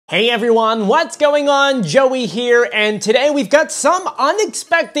Hey everyone, what's going on? Joey here, and today we've got some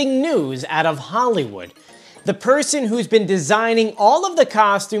unexpected news out of Hollywood. The person who's been designing all of the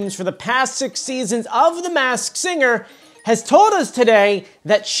costumes for the past 6 seasons of The Masked Singer has told us today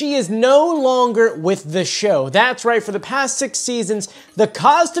that she is no longer with the show. That's right, for the past 6 seasons, the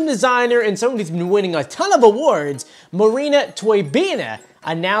costume designer and someone who's been winning a ton of awards, Marina Toibina,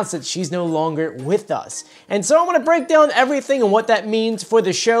 announced that she's no longer with us. And so I want to break down everything and what that means for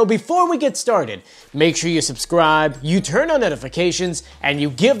the show. Before we get started, make sure you subscribe, you turn on notifications, and you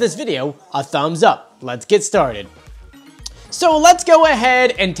give this video a thumbs up. Let's get started. So let's go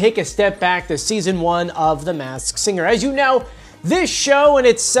ahead and take a step back to season 1 of The Masked Singer. As you know, this show in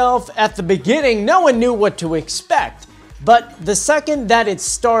itself, at the beginning, no one knew what to expect. But the second that it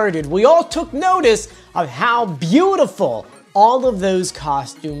started, we all took notice of how beautiful all of those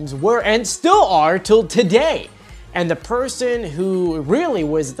costumes were and still are till today. And the person who really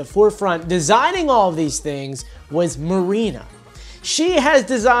was at the forefront designing all of these things was Marina. She has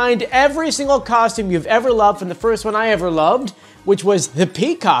designed every single costume you've ever loved, from the first one I ever loved, which was the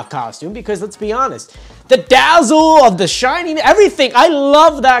peacock costume, because let's be honest, the dazzle of the shining, everything. I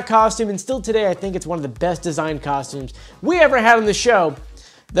love that costume, and still today I think it's one of the best designed costumes we ever had on the show.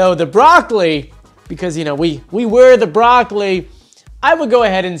 Though the broccoli, because, you know, we wear the broccoli, I would go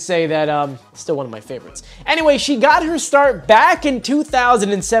ahead and say that still one of my favorites. Anyway, she got her start back in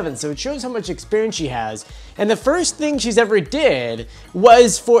 2007, so it shows how much experience she has. And the first thing she's ever did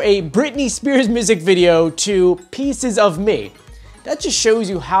was for a Britney Spears music video to Pieces of Me. That just shows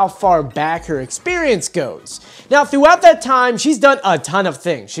you how far back her experience goes. Now, throughout that time, she's done a ton of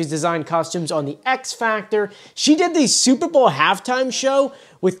things. She's designed costumes on the X Factor. She did the Super Bowl halftime show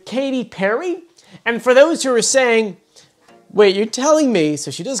with Katy Perry. And for those who are saying, wait, you're telling me, so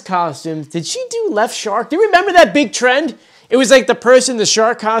she does costumes, did she do Left Shark? Do you remember that big trend? It was like the person in the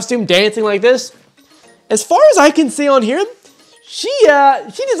shark costume dancing like this. As far as I can see on here, she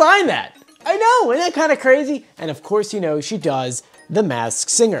designed that. I know, isn't that kind of crazy? And of course, you know, she does The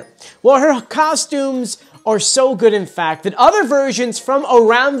Masked Singer. Well, her costumes are so good, in fact, that other versions from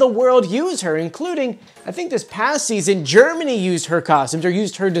around the world use her, including, I think this past season, Germany used her costumes, or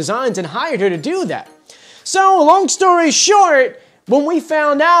used her designs and hired her to do that. So, long story short, when we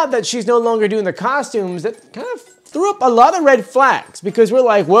found out that she's no longer doing the costumes, that kind of threw up a lot of red flags, because we're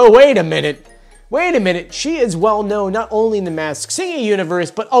like, whoa, wait a minute, she is well known not only in the Masked Singer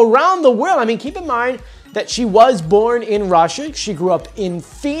universe, but around the world. I mean, keep in mind that she was born in Russia, she grew up in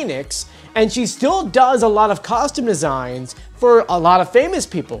Phoenix, and she still does a lot of costume designs for a lot of famous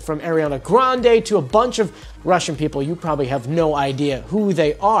people, from Ariana Grande to a bunch of Russian people. You probably have no idea who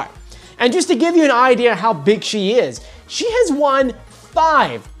they are. And just to give you an idea how big she is, she has won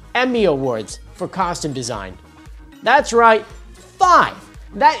 5 Emmy Awards for costume design. That's right, 5.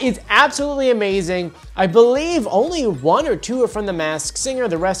 That is absolutely amazing. I believe only 1 or 2 are from The Masked Singer.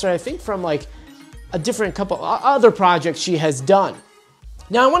 The rest are, I think, from like a different couple other projects she has done.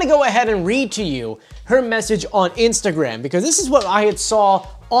 Now, I want to go ahead and read to you her message on Instagram, because this is what I had saw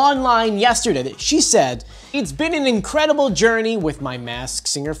online yesterday. She said, "It's been an incredible journey with my Masked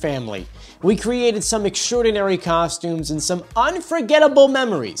Singer family. We created some extraordinary costumes and some unforgettable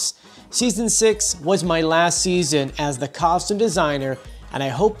memories. Season 6 was my last season as the costume designer, and I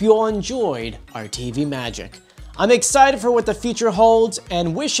hope you all enjoyed our TV magic. I'm excited for what the future holds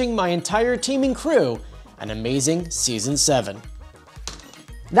and wishing my entire team and crew an amazing Season 7.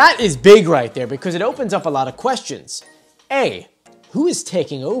 That is big right there, because it opens up a lot of questions. A, who is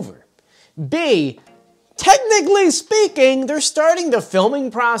taking over? B, technically speaking, they're starting the filming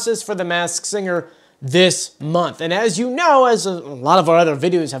process for The Masked Singer this month. And as you know, as a lot of our other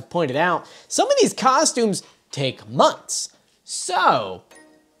videos have pointed out, some of these costumes take months. So,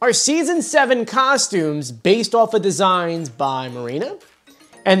 are Season 7 costumes based off of designs by Marina?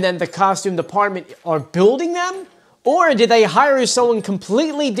 And then the costume department are building them? Or did they hire someone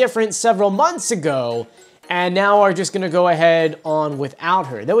completely different several months ago and now are just going to go ahead on without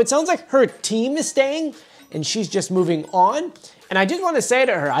her? Though it sounds like her team is staying and she's just moving on. And I just want to say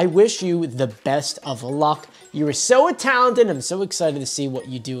to her, I wish you the best of luck. You are so talented. I'm so excited to see what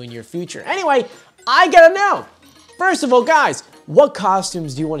you do in your future. Anyway, I gotta know. First of all, guys, what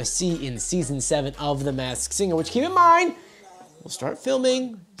costumes do you want to see in Season 7 of The Masked Singer? Which, keep in mind, we'll start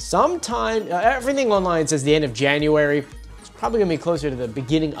filming sometime. Everything online says the end of January. It's probably going to be closer to the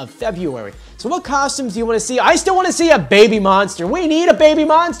beginning of February. So what costumes do you want to see? I still want to see a baby monster. We need a baby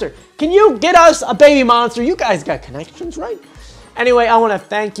monster. Can you get us a baby monster? You guys got connections, right? Anyway, I want to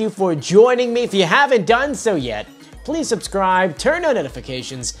thank you for joining me. If you haven't done so yet, please subscribe, turn on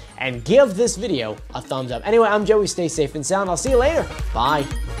notifications, and give this video a thumbs up. Anyway, I'm Joey. Stay safe and sound. I'll see you later. Bye.